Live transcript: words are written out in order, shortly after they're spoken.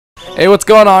Hey, what's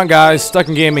going on, guys?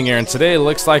 StuckinGaming here, and today it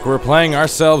looks like we're playing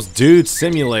ourselves Dude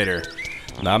Simulator.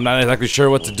 Now, I'm not exactly sure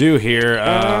what to do here.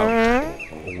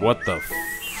 What the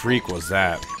freak was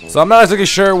that? So I'm not exactly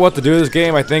sure what to do in this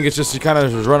game. I think it's just you kind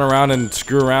of run around and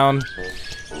screw around.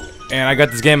 And I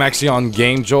got this game actually on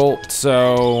Gamejolt,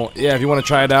 so yeah, if you want to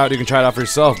try it out, you can try it out for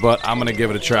yourself, but I'm gonna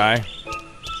give it a try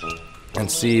and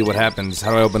see what happens.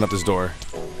 How do I open up this door?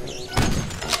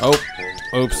 Oh,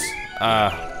 oops.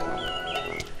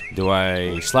 Do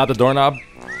I slap the doorknob?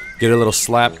 Give it a little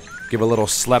slap. Give a little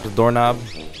slap to the doorknob.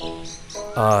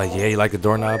 Yeah, you like the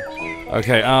doorknob?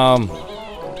 Okay,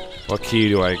 what key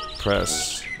do I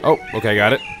press? Oh, okay,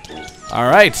 got it.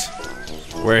 Alright.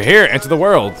 We're here. Enter the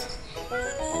world.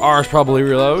 R's probably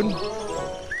reload.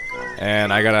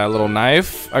 And I got a little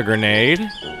knife, a grenade,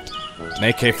 an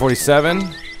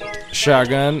AK-47, a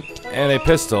shotgun, and a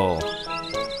pistol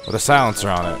with a silencer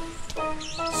on it.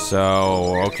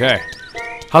 So, okay.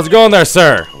 How's it going there,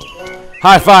 sir?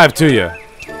 High five to you.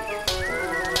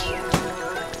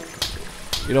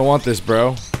 You don't want this,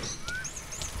 bro.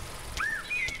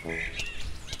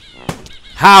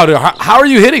 How are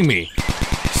you hitting me?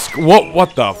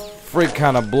 What the freak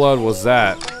kind of blood was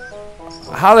that?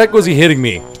 How the heck was he hitting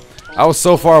me? I was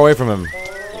so far away from him.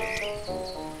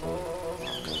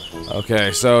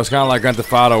 Okay, so it's kind of like Grand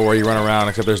Theft Auto where you run around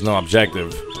except there's no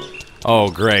objective.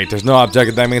 Oh, great. There's no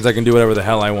objective. That means I can do whatever the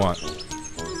hell I want.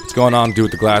 What's going on, dude,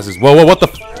 with the glasses? Whoa, whoa, what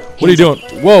are you doing?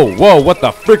 Whoa, whoa, what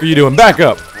the frick are you doing? Back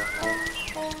up.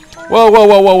 Whoa, whoa,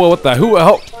 whoa, whoa, whoa, what the,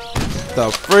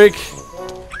 the freak?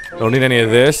 Don't need any of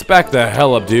this. Back the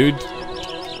hell up, dude.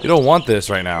 You don't want this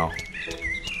right now.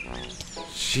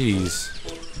 Jeez.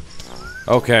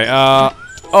 Okay,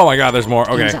 oh my god, there's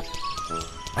more. Okay.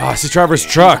 Ah, I see Trevor's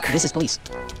truck. This is police.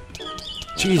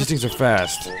 Jeez, these things are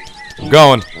fast. I'm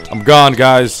gone,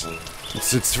 guys.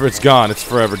 It's gone. It's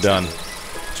forever done.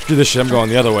 Screw this shit. I'm going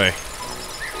the other way.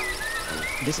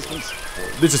 This is police.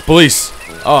 This is police.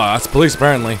 Oh, that's police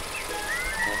apparently.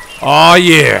 Oh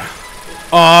yeah.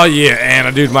 Oh yeah. And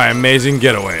I did my amazing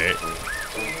getaway.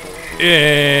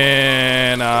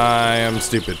 And I am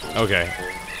stupid. Okay.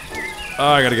 Oh,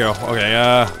 I gotta go.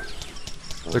 Okay.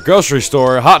 The grocery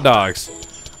store. Hot dogs.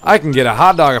 I can get a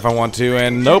hot dog if I want to,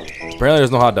 and nope. Apparently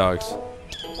there's no hot dogs.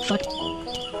 Fuck.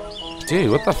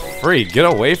 Dude, what the freak? Get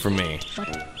away from me.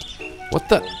 Fuck. What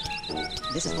the?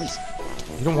 This is police.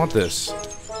 You don't want this.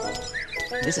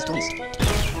 This is police.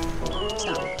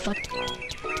 Stop. Fuck.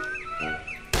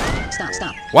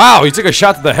 Stop. Wow, he took a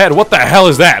shot to the head. What the hell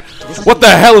is that? What the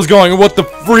hell is going on? What the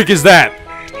freak is that?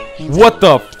 What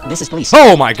the? This is police.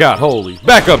 Oh my god, holy.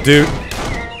 Back up, dude.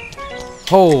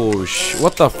 Oh,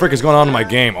 what the frick is going on in my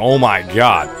game? Oh my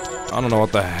god. I don't know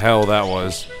what the hell that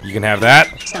was. You can have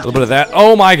that. A little bit of that.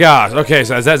 Oh my gosh. Okay,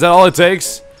 so is that all it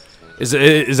takes? Is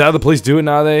that how the police do it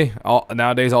nowadays?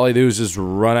 Nowadays, all they do is just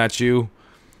run at you.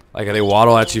 Like, they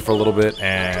waddle at you for a little bit,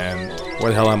 and... Where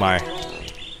the hell am I?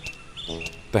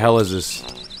 The hell is this?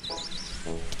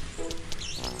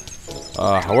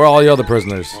 Where are all the other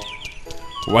prisoners?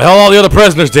 Where the hell are all the other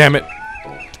prisoners, damn it?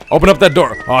 Open up that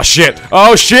door. Oh, shit.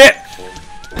 Oh, shit!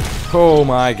 Oh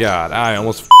my god. I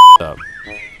almost f***ed up.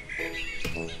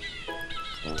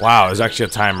 Wow, there's actually a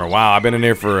timer. Wow, I've been in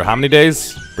here for how many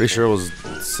days? Pretty sure it was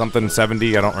something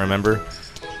 70. I don't remember.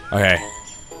 Okay.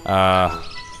 I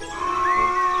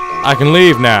can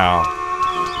leave now.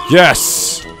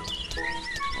 Yes!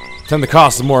 Time to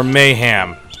cause some more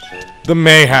mayhem. The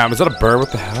mayhem. Is that a bird?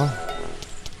 What the hell?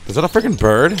 Is that a freaking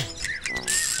bird?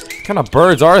 What kind of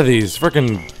birds are these?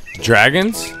 Freaking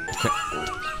dragons? Okay.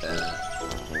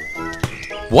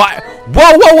 What?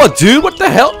 Whoa, whoa, whoa, dude! What the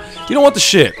hell? You don't want the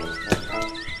shit.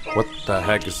 What the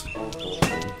heck is...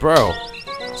 Bro.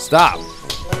 Stop.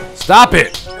 Stop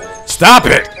it. Stop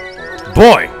it.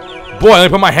 Boy. Boy, let me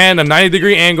put my hand at a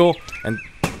 90-degree angle. And...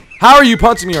 How are you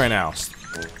punching me right now?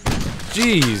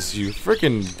 Jeez, you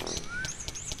freaking...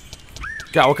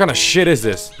 God, what kind of shit is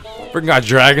this? Freaking got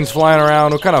dragons flying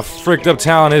around. What kind of fricked up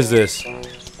town is this? I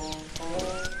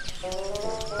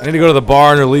need to go to the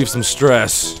bar and relieve some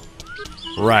stress.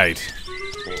 Right.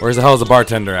 Where's the hell is the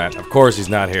bartender at? Of course he's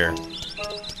not here.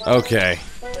 Okay.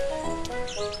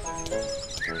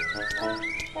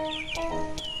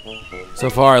 So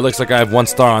far, it looks like I have 1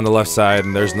 star on the left side,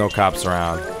 and there's no cops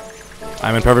around.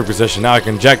 I'm in perfect position. Now I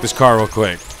can jack this car real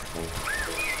quick.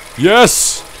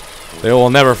 Yes! They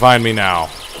will never find me now.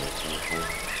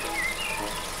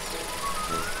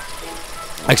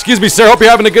 Excuse me, sir. Hope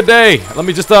you're having a good day. Let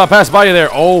me just pass by you there.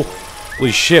 Oh,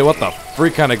 holy shit. What the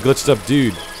freak kind of glitched up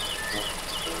dude.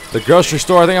 The grocery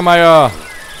store. I think I might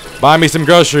buy me some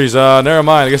groceries. Never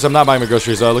mind. I guess I'm not buying my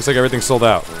groceries. Looks like everything's sold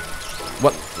out.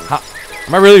 What? How?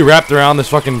 Am I really wrapped around this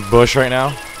fucking bush right now?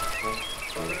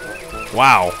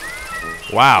 Wow.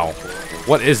 Wow.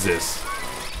 What is this?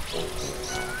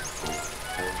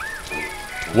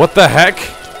 What the heck?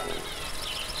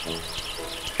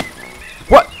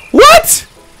 What? What?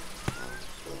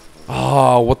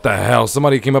 Oh, what the hell?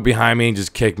 Somebody came up behind me and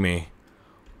just kicked me.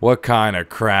 What kind of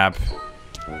crap?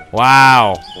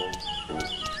 Wow.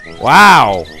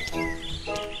 Wow.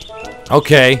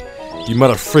 Okay, you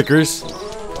motherfrickers.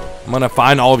 I'm gonna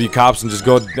find all of you cops and just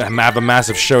go have a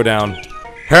massive showdown.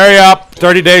 Hurry up!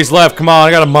 30 days left. Come on,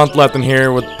 I got a month left in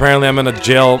here. With apparently, I'm in a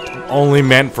jail only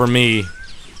meant for me.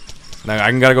 Now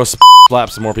I gotta go slap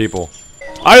some more people.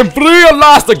 I am free at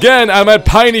last again. I'm at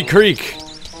Piney Creek.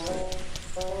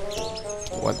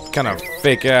 What kind of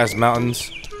fake ass mountains?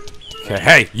 Okay,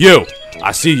 hey, you!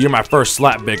 I see you're my first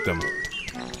slap victim.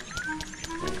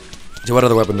 So what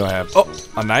other weapon do I have? Oh,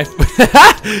 a knife.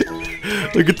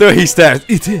 Look at the way he stabs.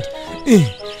 I'm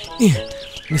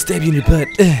gonna stab you in your butt.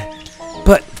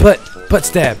 Butt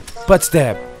stab. Butt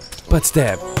stab. Butt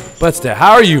stab. Butt stab.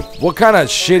 How are you? What kind of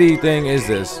shitty thing is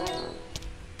this?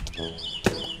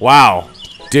 Wow.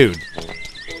 Dude.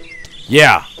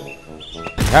 Yeah.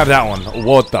 Have that one.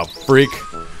 What the freak?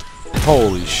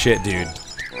 Holy shit, dude.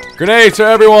 Grenades for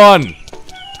everyone!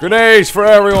 Grenades for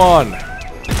everyone!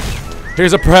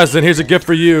 Here's a present. Here's a gift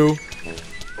for you.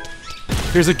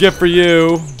 Here's a gift for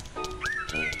you.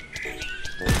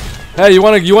 Hey, you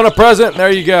want a present? There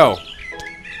you go.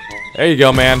 There you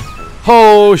go, man.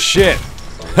 Oh shit.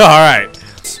 Alright.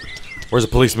 Where's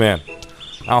the policeman?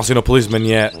 I don't see no policeman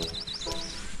yet.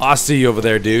 I see you over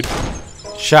there, dude.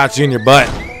 Shot you in your butt.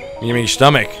 You mean your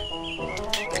stomach.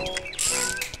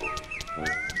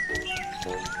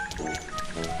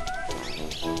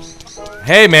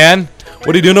 Hey, man.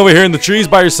 What are you doing over here in the trees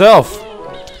by yourself?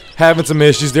 Having some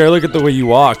issues there. Look at the way you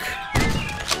walk.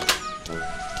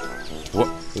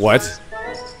 What?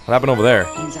 What happened over there?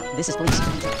 Hands up. This is police.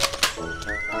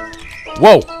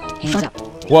 Whoa! Hands up.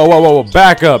 Whoa, whoa, whoa, whoa.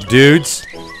 Back up, dudes.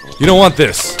 You don't want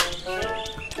this.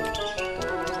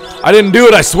 I didn't do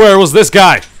it, I swear. It was this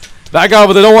guy. That guy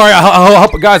over there. Don't worry. I'll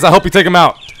help, guys. I hope you take him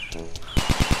out.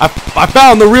 I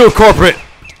found the real culprit.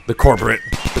 The culprit.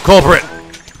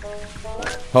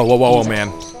 Oh, whoa, whoa, whoa, man.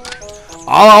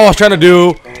 All I was trying to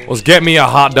do was get me a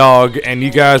hot dog, and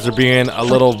you guys are being a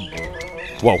little...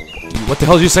 Whoa. What the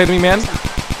hell did you say to me, man?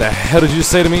 The hell did you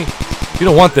say to me? You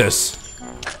don't want this.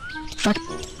 Fuck.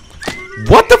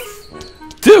 What the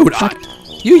Dude,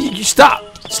 you stop.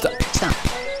 Stop.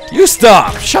 You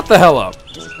stop. Shut the hell up.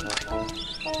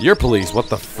 You're police. What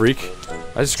the freak?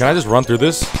 Can I just run through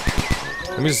this?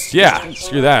 Let me just... Yeah,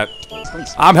 screw that.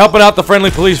 I'm helping out the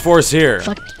friendly police force here.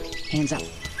 Fuck. Hands up.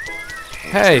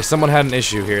 Hey, someone had an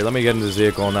issue here. Let me get into this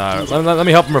vehicle and let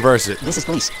me help him reverse it. This is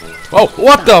police. Oh,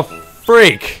 what the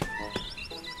freak?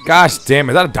 Gosh damn,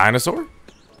 is that a dinosaur?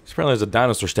 Apparently there's a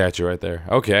dinosaur statue right there.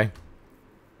 Okay.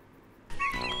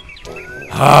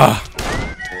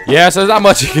 Yeah, so there's not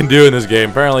much you can do in this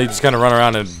game. Apparently you just kind of run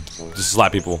around and just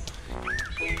slap people.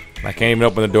 I can't even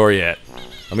open the door yet.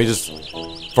 Let me just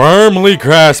firmly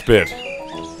grasp it.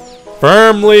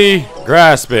 Firmly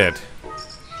grasp it.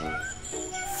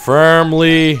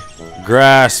 Firmly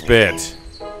grasp it.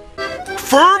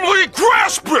 Firmly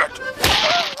grasp it!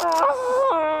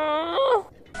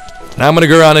 Now I'm gonna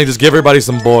go around and just give everybody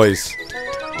some boys.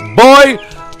 Boy,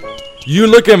 you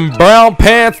looking brown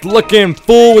pants, looking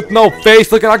fool with no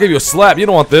face, looking, I'll give you a slap. You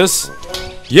don't want this.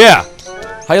 Yeah.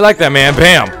 How you like that, man?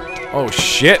 Bam. Oh,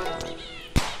 shit.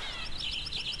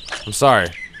 I'm sorry.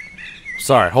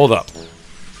 Sorry, hold up.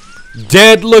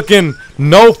 Dead looking,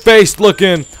 no face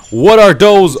looking, what are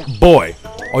those, boy?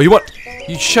 Oh, you want?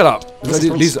 You shut up. This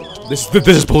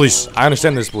is police. I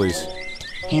understand this is police.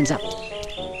 Hands up.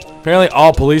 Apparently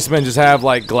all policemen just have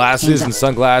like glasses and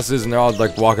sunglasses and they're all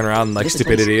like walking around like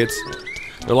stupid idiots.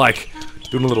 They're like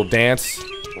doing a little dance.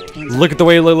 Look at the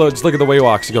way just look at the way he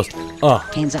walks. He goes,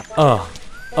 Hands up.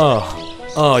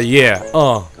 Yeah,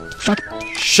 Fuck.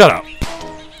 Shut up.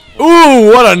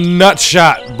 Ooh, what a nut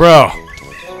shot, bro.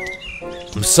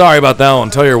 I'm sorry about that one.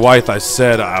 Tell your wife I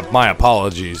said my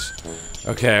apologies.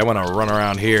 Okay, I want to run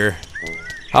around here.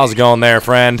 How's it going there,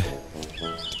 friend?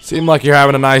 Seem like you're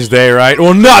having a nice day, right?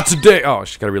 Well, not today. Oh,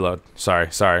 she gotta reload. Sorry.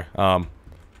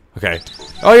 Okay.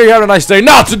 Oh, you're having a nice day.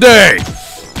 Not today.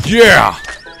 Yeah.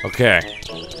 Okay.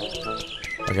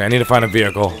 Okay, I need to find a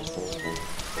vehicle.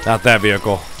 Not that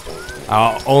vehicle.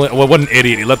 Well, what an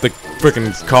idiot. He left the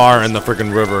freaking car in the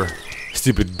freaking river.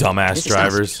 Stupid dumbass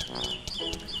drivers.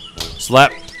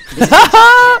 Slap.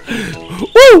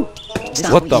 Woo!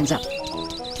 What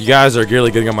the? You guys are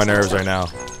really getting on my nerves right now.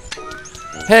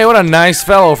 Hey, what a nice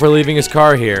fellow for leaving his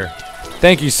car here.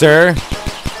 Thank you, sir.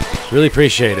 Really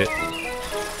appreciate it.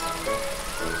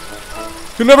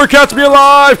 You'll never catch me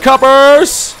alive,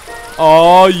 coppers!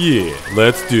 Oh yeah,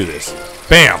 let's do this.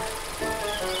 Bam!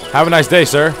 Have a nice day,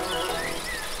 sir.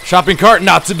 Shopping cart?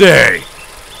 Not today.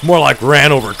 More like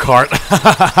ran over cart.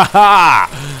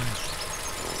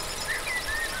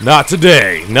 Not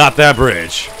today. Not that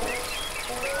bridge.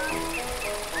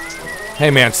 Hey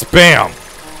man, spam!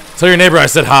 Tell your neighbor I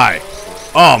said hi.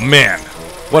 Oh man,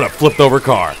 what a flipped over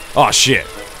car. Oh shit.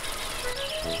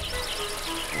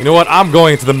 You know what? I'm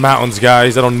going to the mountains,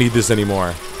 guys. I don't need this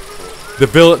anymore.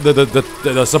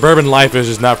 The suburban life is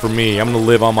just not for me. I'm gonna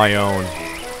live on my own.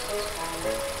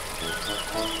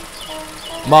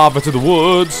 I'm off into the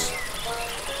woods.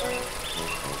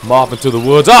 I'm off into the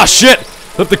woods. Oh shit!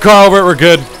 Flip the car over. We're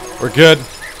good. We're good.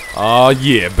 Oh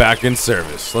yeah, back in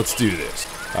service. Let's do this.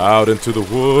 Out into the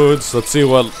woods. Let's see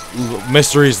what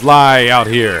mysteries lie out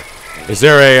here. Is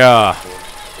there a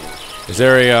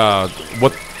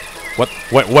what?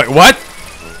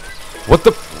 What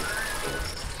the?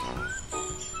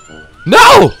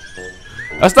 No!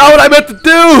 That's not what I meant to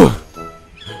do!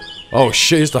 Oh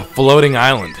shit, it's a floating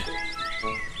island.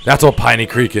 That's what Piney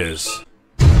Creek is.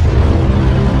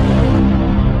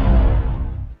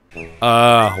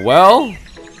 Well,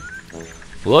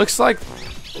 looks like...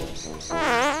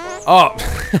 Oh.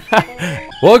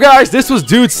 Well guys, this was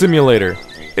Dude Simulator.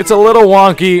 It's a little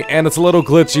wonky and it's a little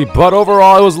glitchy, but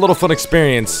overall it was a little fun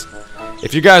experience.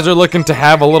 If you guys are looking to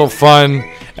have a little fun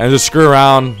and just screw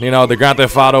around, you know, the Grand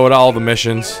Theft Auto with all the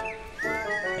missions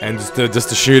and just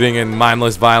the shooting and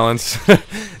mindless violence,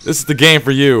 this is the game for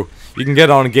you. You can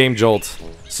get it on Gamejolt.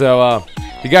 So,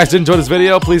 if you guys did enjoy this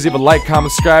video, please leave a like,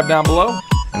 comment, subscribe down below,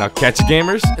 and I'll catch you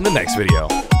gamers in the next video.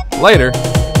 Later.